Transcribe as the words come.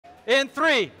in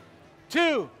 3,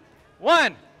 2,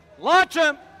 1. Launch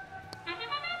them.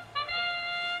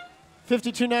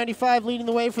 52.95 leading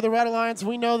the way for the Red Alliance.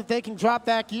 We know that they can drop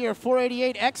that gear.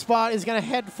 488 X-Spot is going to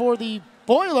head for the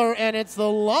boiler, and it's the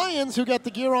Lions who get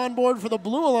the gear on board for the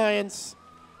Blue Alliance.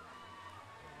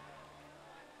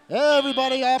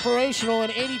 Everybody operational,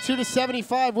 and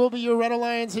 82-75 will be your Red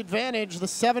Alliance advantage. The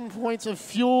 7 points of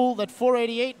fuel that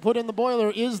 488 put in the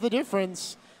boiler is the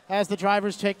difference as the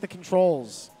drivers take the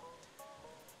controls.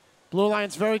 Blue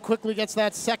Alliance very quickly gets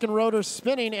that second rotor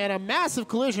spinning, and a massive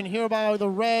collision here by the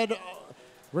red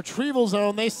retrieval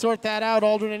zone. They sort that out.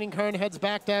 Alternating current heads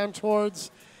back down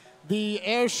towards the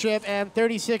airship, and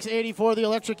 3684, the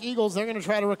Electric Eagles, they're going to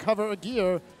try to recover a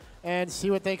gear and see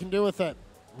what they can do with it.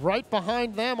 Right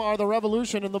behind them are the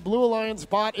Revolution, and the Blue Alliance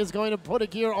bot is going to put a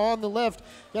gear on the lift,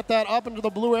 get that up into the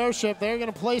blue airship. They're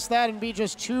going to place that and be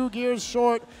just 2 gears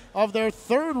short of their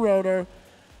third rotor.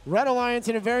 Red Alliance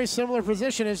in a very similar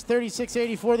position as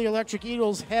 3684, the Electric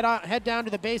Eagles, head down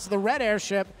to the base of the red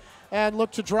airship and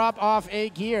look to drop off a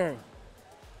gear.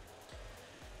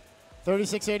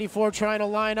 3684 trying to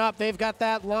line up. They've got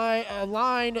that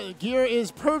line. Gear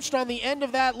is perched on the end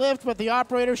of that lift, but the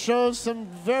operator shows some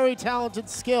very talented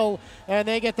skill, and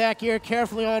they get that gear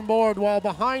carefully on board, while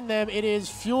behind them it is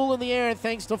fuel in the air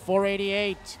thanks to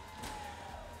 488.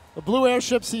 The blue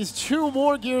airship sees 2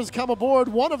 more gears come aboard.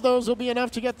 One of those will be enough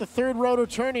to get the third rotor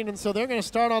turning, and so they're going to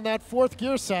start on that 4th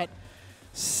gear set.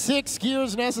 6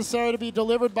 gears necessary to be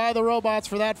delivered by the robots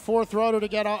for that 4th rotor to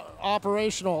get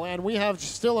operational. And we have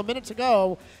still a minute to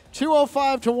go.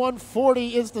 205 to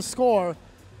 140 is the score.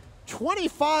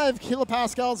 25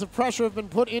 kilopascals of pressure have been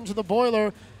put into the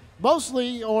boiler,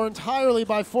 mostly or entirely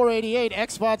by 488.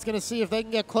 X-Bot's going to see if they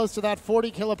can get close to that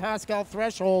 40 kilopascal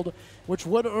threshold, which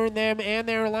would earn them and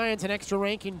their alliance an extra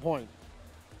ranking point.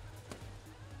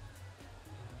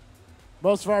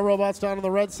 Most of our robots down on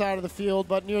the red side of the field,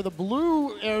 but near the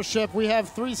blue airship, we have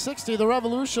 360, the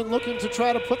Revolution, looking to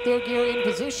try to put their gear in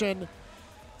position.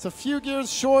 It's a few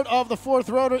gears short of the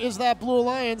 4th rotor is that Blue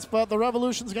Alliance, but the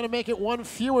Revolution's going to make it 1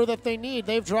 fewer that they need.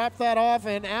 They've dropped that off,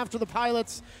 and after the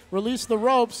pilots release the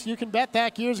ropes, you can bet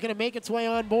that gear is going to make its way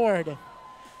on board.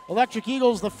 Electric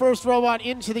Eagles, the first robot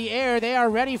into the air. They are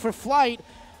ready for flight.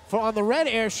 On the red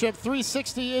airship,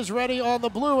 360 is ready on the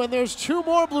blue, and there's 2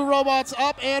 more blue robots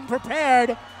up and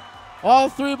prepared. All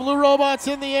 3 blue robots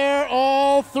in the air,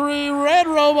 all 3 red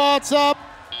robots up.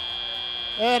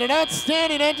 And an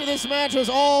outstanding end to this match as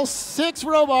all 6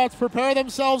 robots prepare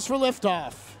themselves for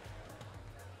liftoff.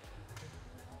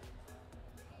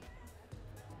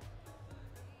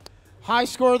 High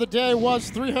score of the day was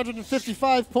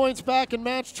 355 points back in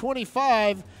match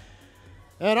 25.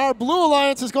 And our Blue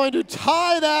Alliance is going to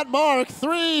tie that mark,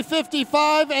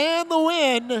 355, and the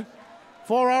win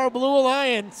for our Blue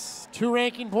Alliance. 2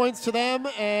 ranking points to them,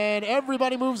 and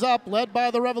everybody moves up, led by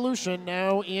the Revolution,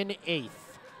 now in 8th.